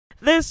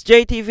This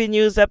JTV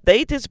News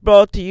update is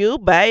brought to you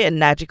by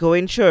Nagico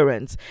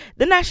Insurance,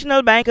 the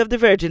National Bank of the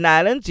Virgin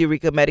Islands,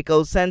 Eureka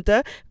Medical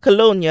Center,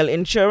 Colonial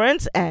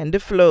Insurance, and The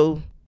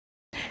Flow.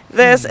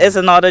 This is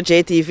another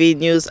JTV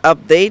News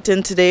update,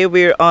 and today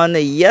we're on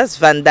Yes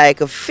Van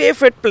Dyke, a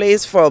favorite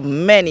place for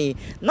many,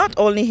 not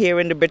only here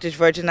in the British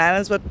Virgin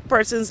Islands, but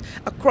persons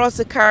across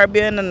the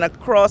Caribbean and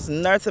across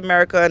North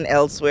America and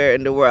elsewhere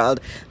in the world.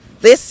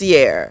 This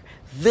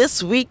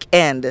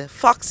weekend,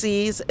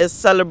 Foxy'S is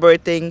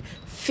celebrating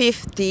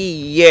 50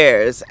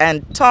 years.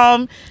 And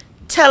Tom,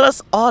 tell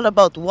us all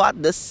about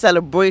what this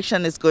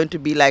celebration is going to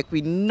be like.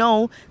 We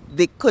know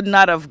they could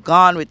not have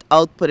gone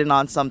without putting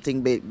on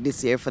something big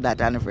this year for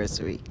that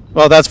anniversary.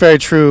 Well, that's very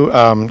true,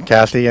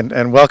 Kathy,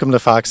 and welcome to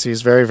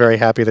Foxy's. Very, very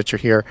happy that you're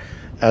here,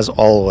 as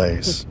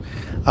always.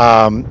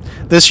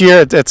 This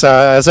year, it's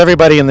as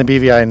everybody in the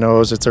BVI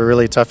knows, it's a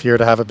really tough year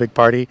to have a big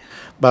party,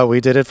 but we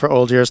did it for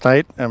Old Year's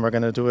Night, and we're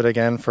going to do it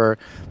again for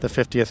the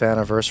 50th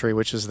anniversary,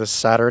 which is this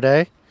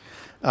Saturday.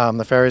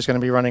 The ferry is going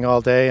to be running all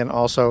day and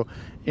also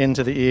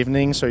into the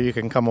evening, so you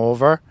can come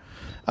over.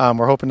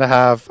 We're hoping to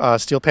have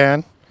Steel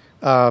Pan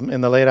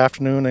in the late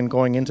afternoon and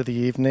going into the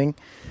evening.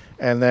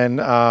 And then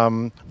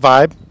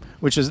Vibe,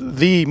 which is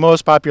the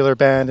most popular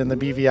band in the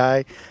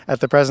BVI at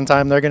the present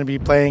time. They're going to be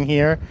playing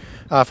here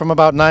from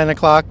about 9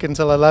 o'clock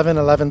until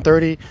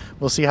 11:30.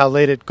 We'll see how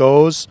late it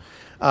goes.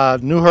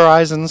 New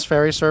Horizons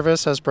ferry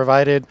service has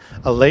provided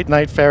a late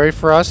night ferry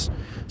for us.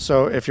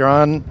 So if you're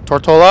on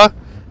Tortola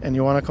and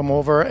you want to come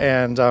over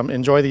and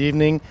enjoy the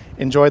evening,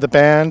 enjoy the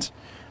band,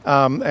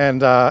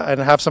 and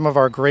have some of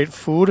our great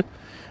food,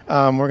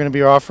 we're going to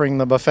be offering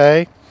the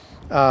buffet.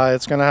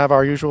 It's going to have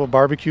our usual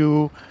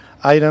barbecue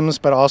items,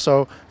 but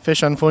also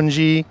fish and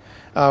fungi.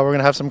 We're going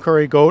to have some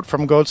curry goat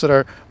from goats that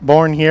are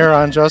born here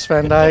on Jos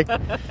Van Dyke.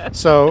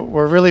 So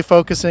we're really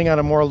focusing on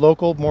a more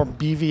local, more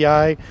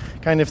BVI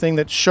kind of thing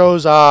that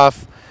shows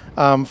off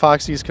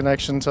Foxy's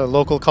connection to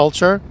local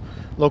culture,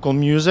 local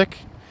music,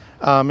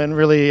 and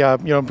really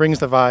brings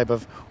the vibe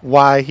of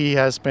why he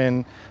has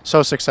been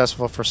so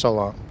successful for so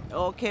long.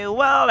 Okay,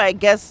 well, I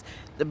guess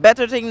the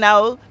better thing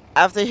now,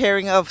 after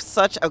hearing of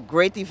such a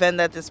great event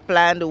that is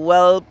planned,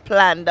 well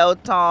planned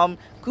out, Tom,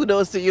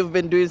 kudos to you. You've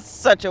been doing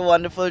such a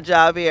wonderful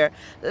job here.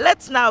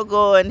 Let's now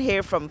go and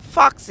hear from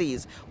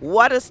Foxy's.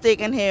 What has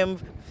taken him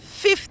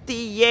 50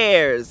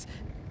 years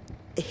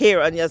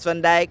here on Yes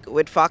Van Dyke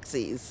with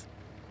Foxy's?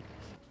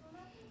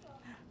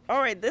 All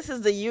right, this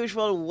is the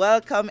usual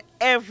welcome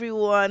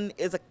everyone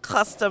is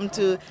accustomed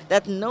to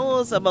that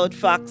knows about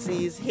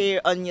Foxy's here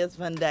on Yes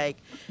Van Dyke.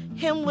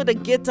 Him with a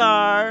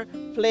guitar,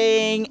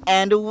 playing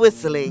and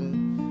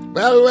whistling.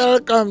 Well,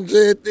 welcome,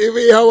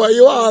 JTV. How are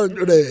you all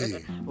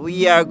today?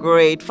 We are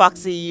great.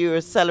 Foxy,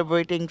 you're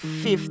celebrating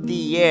 50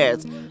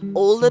 years.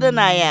 Older than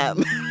I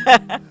am.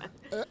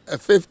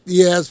 50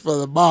 years for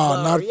the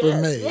bar, not for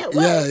me. Yeah,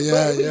 well,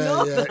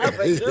 yeah.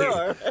 for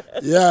sure.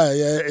 Yeah,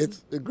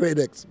 it's a great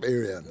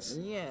experience.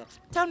 Yeah.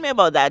 Tell me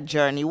about that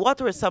journey.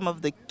 What were some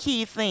of the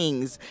key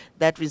things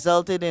that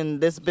resulted in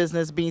this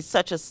business being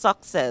such a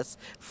success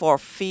for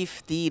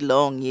 50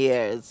 long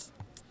years?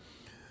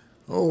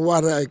 Oh,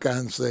 what I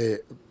can say,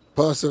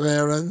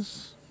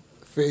 perseverance,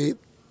 faith,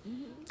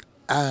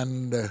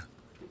 and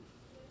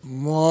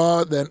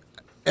more than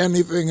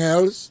anything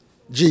else,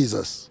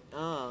 Jesus.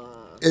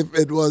 If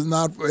it was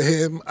not for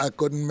him, I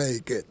couldn't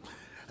make it.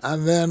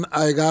 And then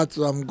I got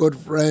some good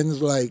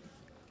friends like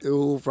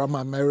you from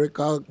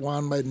America,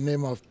 one by the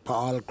name of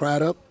Paul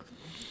Craddock,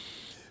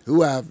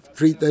 who have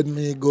treated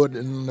me good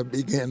in the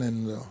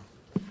beginning.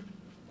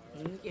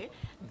 Okay.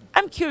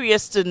 I'm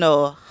curious to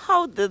know,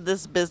 how did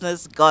this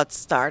business got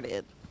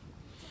started?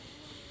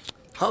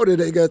 How did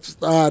it get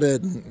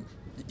started?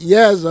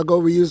 Years ago,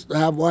 we used to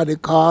have what they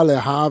call a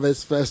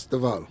harvest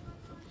festival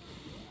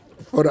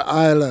for the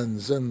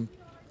islands. And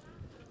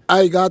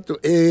I got to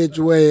age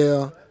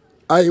where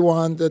I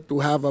wanted to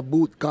have a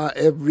booth car.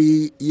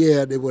 Every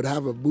year they would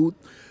have a booth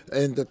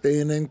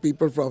entertaining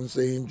people from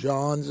St.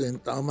 John's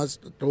and Thomas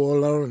to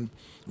Toller and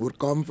would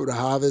come for the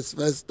Harvest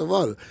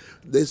Festival.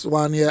 This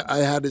one year I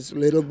had this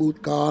little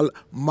booth called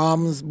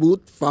Mom's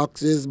Booth,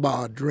 Foxy's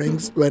Bar,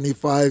 drinks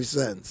 25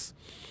 cents.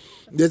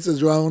 This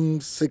is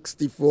around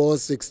 64,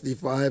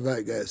 65,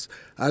 I guess.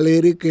 A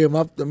lady came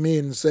up to me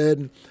and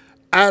said,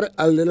 add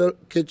a little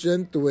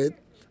kitchen to it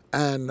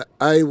and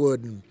I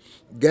would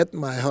get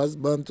my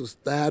husband to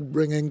start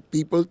bringing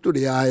people to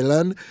the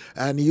island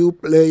and you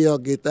play your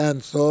guitar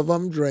and serve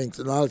them drinks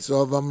and I'll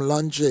serve them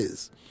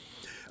lunches.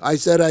 I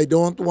said I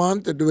don't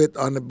want to do it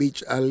on the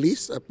beach. At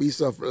least a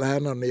piece of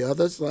land on the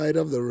other side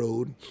of the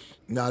road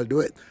and I'll do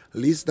it. At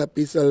least a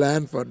piece of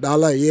land for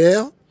 $1 a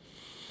year.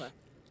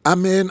 I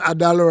mean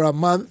 $1 a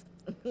month.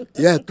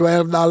 Yeah,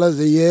 $12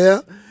 a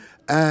year.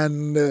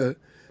 And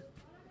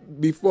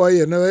before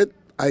you know it,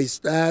 I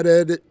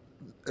started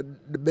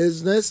the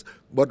business,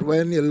 but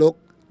when you look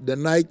the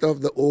night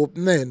of the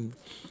opening,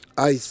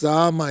 I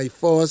saw my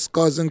first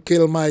cousin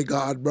kill my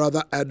god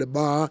brother at the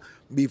bar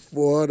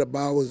before the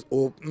bar was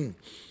open.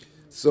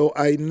 So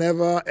I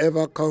never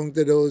ever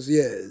counted those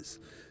years.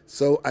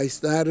 So I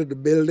started to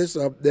build this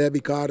up there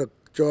because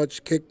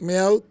church kicked me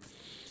out.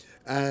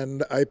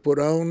 And I put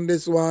on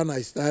this one.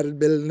 I started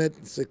building it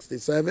in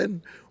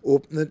 67,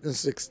 opened it in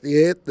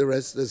 68. The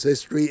rest is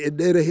history. It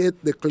did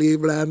hit the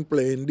Cleveland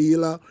Plain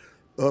Dealer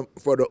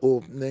for the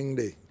opening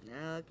day.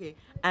 Okay.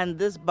 And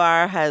this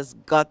bar has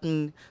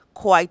gotten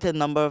quite a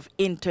number of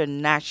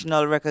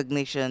international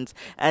recognitions,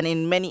 and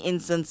in many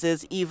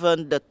instances,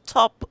 even the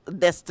top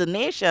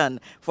destination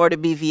for the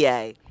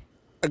BVI.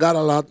 I got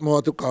a lot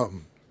more to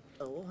come.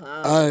 Oh,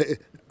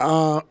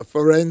 wow.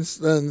 For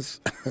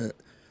instance,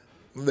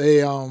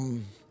 they a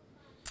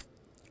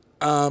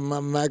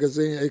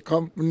magazine, a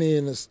company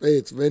in the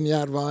States,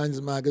 Vineyard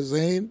Vines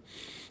magazine.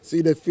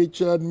 See, they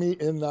featured me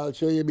in. I'll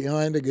show you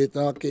behind the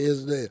guitar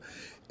case there,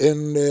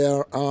 in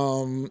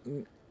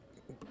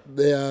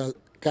their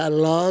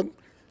catalog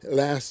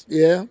last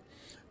year,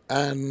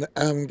 and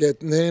I'm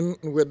getting in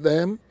with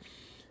them.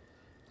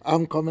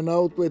 I'm coming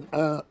out with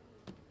a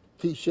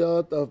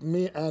T-shirt of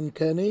me and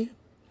Kenny,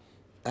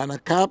 and a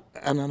cap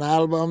and an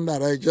album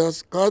that I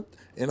just cut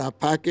in a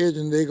package,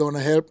 and they're going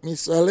to help me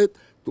sell it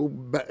to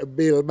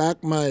build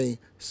back my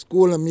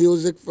school of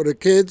music for the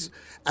kids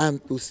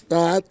and to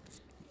start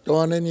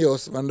turning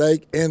Jos Van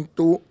Dyke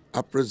into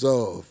a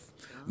preserve.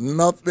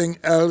 Nothing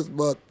else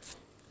but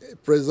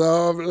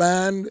preserve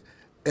land,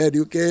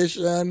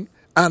 education,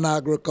 and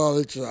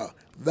agriculture.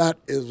 That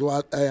is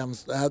what I am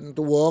starting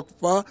to work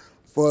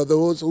for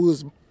those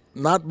who's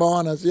not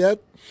born as yet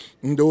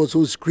and those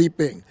who's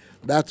creeping.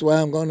 That's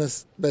why I'm going to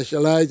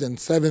specialize in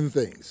 7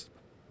 things: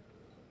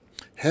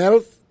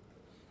 health,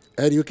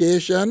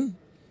 education,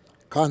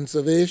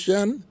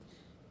 conservation,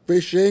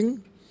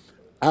 fishing,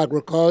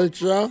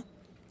 agriculture,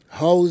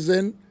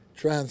 housing,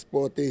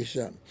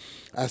 transportation.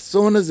 As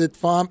soon as it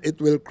forms, it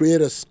will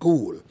create a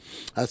school.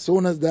 As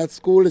soon as that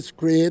school is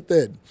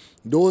created,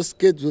 those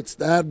kids would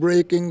start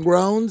breaking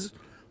grounds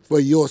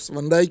for Jos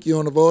Van Dyke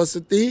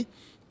University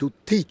to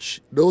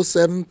teach those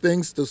 7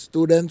 things to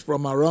students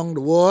from around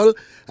the world,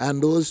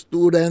 and those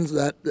students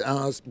that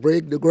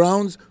break the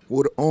grounds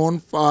would own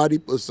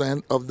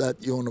 40% of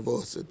that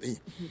university.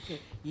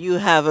 You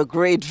have a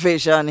great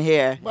vision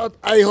here. But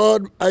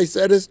I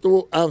said this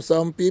to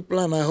some people,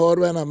 and I heard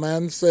when a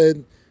man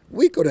said,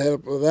 we could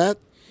help with that.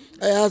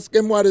 I asked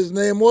him what his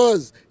name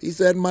was. He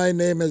said, my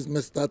name is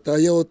Mr.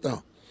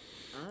 Toyota.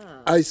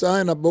 I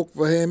signed a book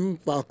for him,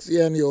 Foxy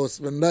and Jos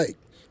Van Dyke.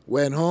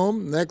 Went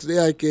home. Next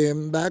day I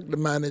came back. The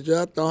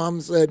manager,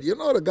 Tom, said, you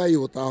know the guy you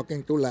were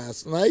talking to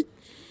last night?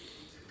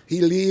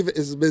 He leave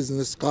his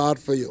business card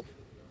for you.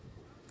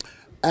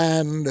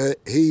 And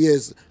he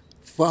is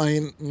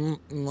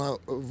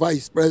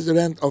vice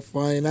president of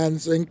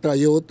financing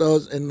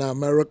Toyotas in the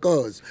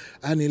Americas.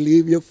 And he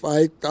leave you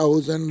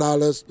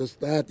 $5,000 to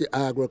start the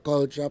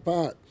agriculture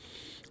part.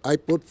 I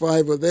put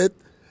 5 of it.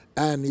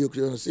 And you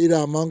can see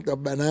the amount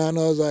of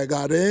bananas I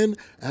got in,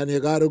 and you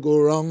got to go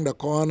around the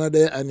corner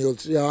there, and you'll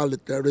see all the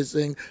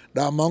terracing,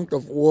 the amount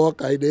of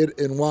work I did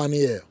in 1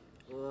 year.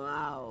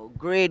 Wow,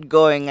 great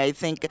going. I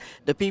think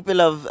the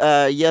people of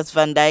Jos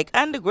Van Dyke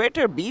and the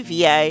greater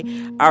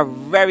BVI are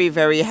very,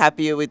 very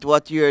happy with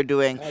what you're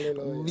doing.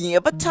 Hallelujah. Yeah,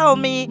 but tell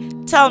me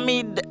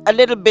a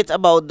little bit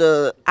about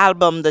the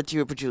album that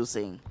you're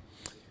producing.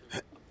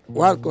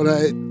 What could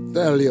I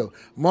tell you?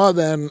 More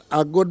than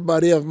a good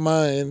buddy of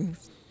mine,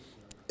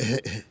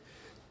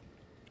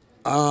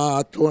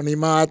 Tony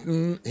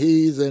Martin,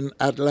 he's in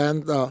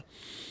Atlanta.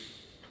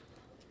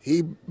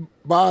 He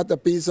bought a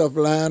piece of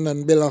land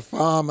and built a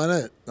farm on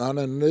it. And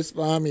in this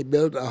farm, he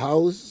built a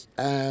house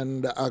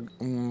and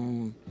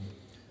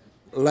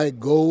like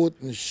goat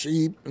and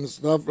sheep and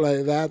stuff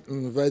like that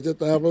and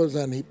vegetables.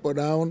 And he put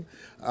down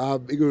a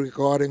big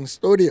recording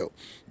studio.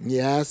 He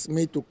asked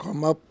me to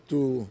come up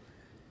to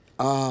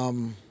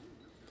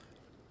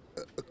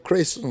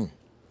christen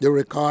the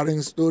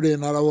recording studio,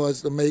 in other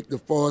words, to make the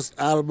first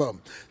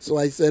album. So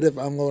I said, if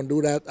I'm going to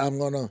do that, I'm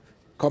going to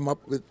come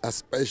up with a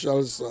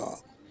special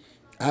song.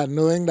 And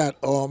knowing that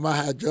Irma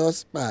had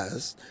just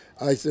passed,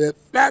 I said,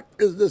 that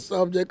is the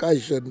subject I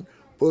should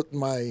put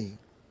my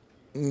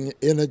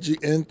energy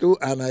into,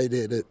 and I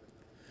did it.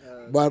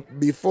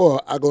 But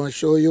before, I'm going to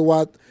show you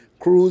what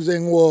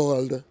Cruising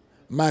World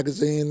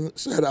magazine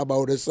said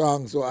about the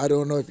song, so I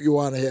don't know if you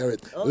want to hear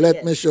it.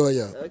 Let me show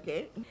you.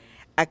 Okay.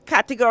 A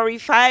Category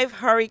 5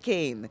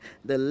 hurricane.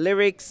 The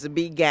lyrics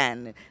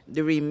began.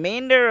 The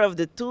remainder of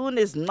the tune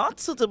is not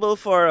suitable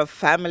for a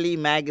family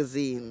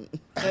magazine.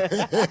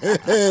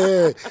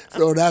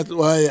 So that's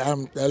why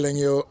I'm telling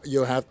you,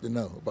 you have to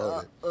know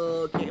about it.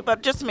 Okay,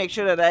 but just make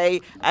sure that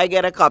I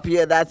get a copy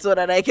of that so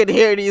that I can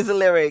hear these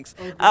lyrics.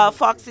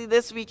 Foxy,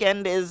 this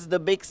weekend is the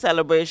big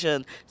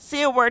celebration.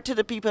 Say a word to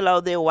the people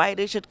out there why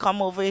they should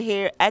come over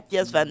here at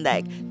Jos Van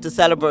Dyke to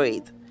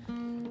celebrate.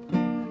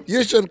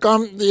 You should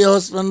come to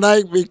Jos Van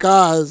Dyke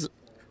because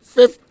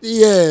 50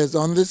 years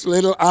on this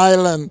little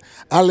island,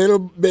 a little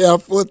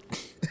barefoot,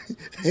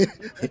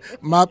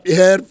 mop your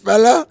head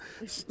fella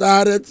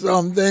started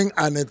something,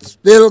 and it's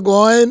still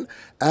going.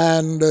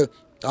 And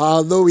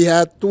although we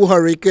had 2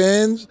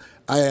 hurricanes,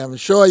 I am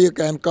sure you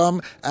can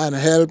come and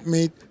help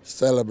me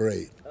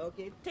celebrate.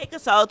 Okay, take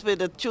us out with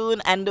the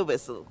tune and the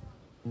whistle.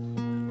 With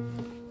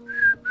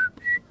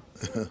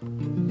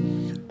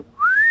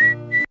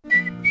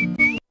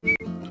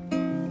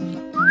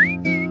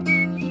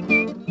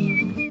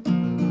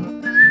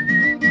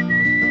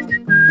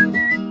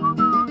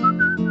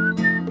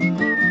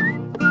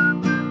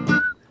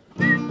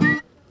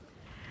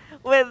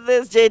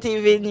this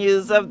JTV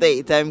News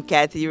Update, I'm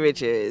Kathy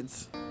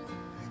Richards.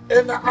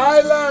 In the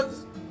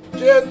islands,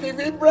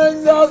 JTV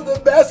brings us the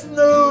best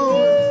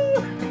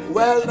news.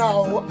 Well,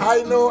 now,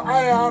 I know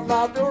I am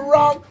not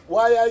wrong.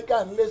 Why I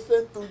can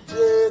listen to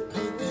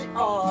JTV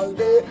all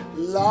day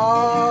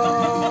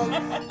long.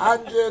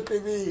 And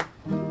JTV,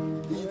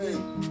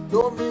 TV,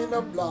 don't mean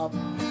a bluff.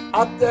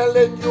 I'm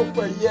telling you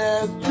for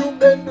years, you've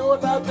been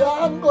doing a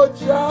damn good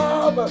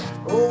job.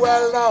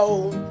 Well,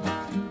 now.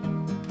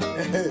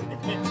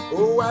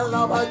 Well,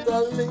 now I'm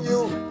telling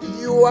you,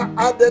 you are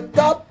at the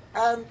top,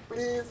 and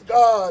please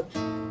God,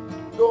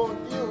 don't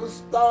you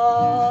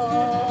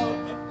stop.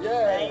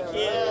 Yeah.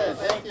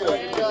 Thank you.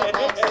 Okay.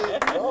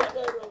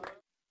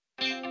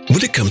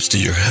 When it comes to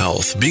your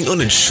health, being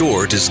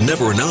uninsured is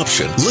never an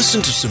option.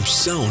 Listen to some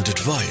sound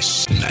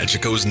advice.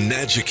 Nagico's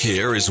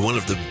Nagicare is one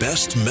of the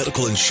best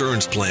medical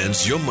insurance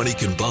plans your money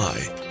can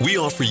buy. We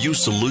offer you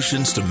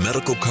solutions to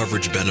medical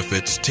coverage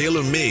benefits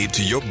tailor-made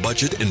to your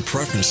budget and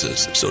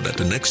preferences, so that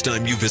the next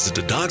time you visit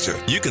a doctor,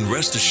 you can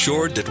rest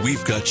assured that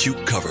we've got you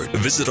covered.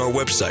 Visit our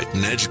website,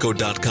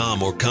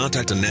 nagico.com, or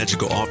contact a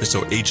Nagico office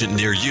or agent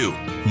near you.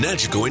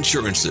 Nagico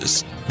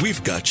Insurances.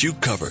 We've got you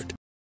covered.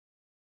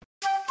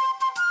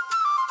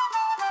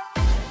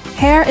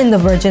 Here in the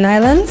Virgin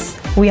Islands,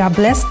 we are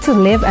blessed to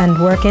live and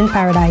work in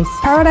paradise.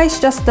 Paradise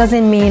just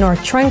doesn't mean our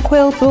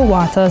tranquil blue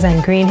waters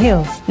and green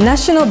hills.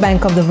 National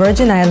Bank of the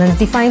Virgin Islands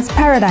defines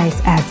paradise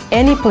as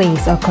any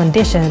place or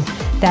condition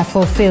that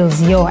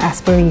fulfills your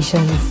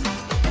aspirations.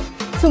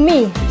 To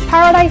me,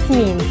 paradise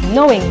means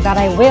knowing that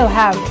I will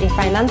have a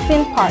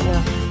financing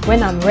partner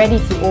when I'm ready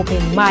to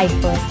open my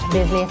first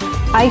business.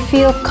 I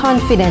feel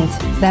confident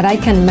that I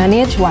can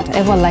manage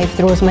whatever life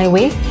throws my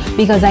way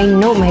because I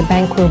know my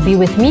bank will be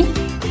with me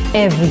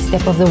every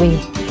step of the way.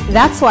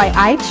 That's why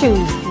I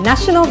choose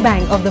National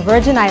Bank of the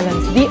Virgin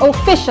Islands, the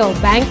official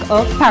bank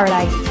of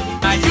paradise.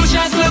 My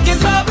future's looking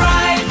so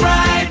bright,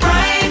 bright,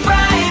 bright,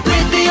 bright,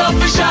 with the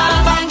official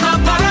bank of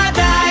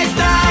paradise,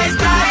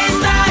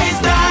 paradise.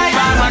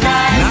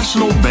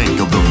 National Bank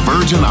of the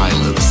Virgin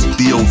Islands,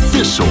 the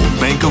official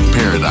bank of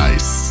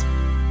paradise.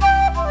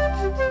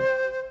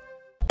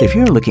 If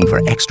you're looking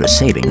for extra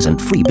savings and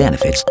free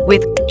benefits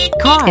with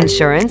car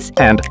insurance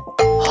and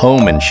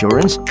home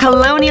insurance,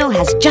 Colonial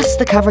has just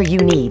the cover you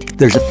need.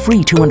 There's a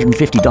free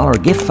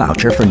 $250 gift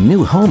voucher for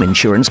new home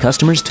insurance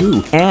customers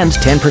too, and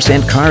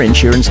 10% car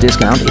insurance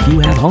discount if you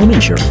have home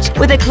insurance.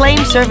 With a claim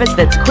service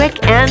that's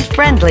quick and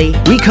friendly.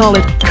 We call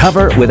it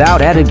Cover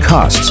Without Added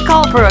Costs.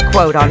 Call for a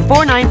quote on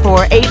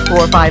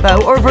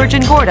 494-8450 or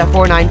Virgin Gorda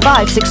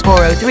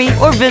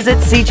 495-6403 or visit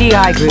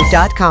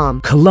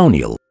cgigroup.com.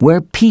 Colonial,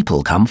 where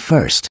people come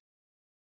first.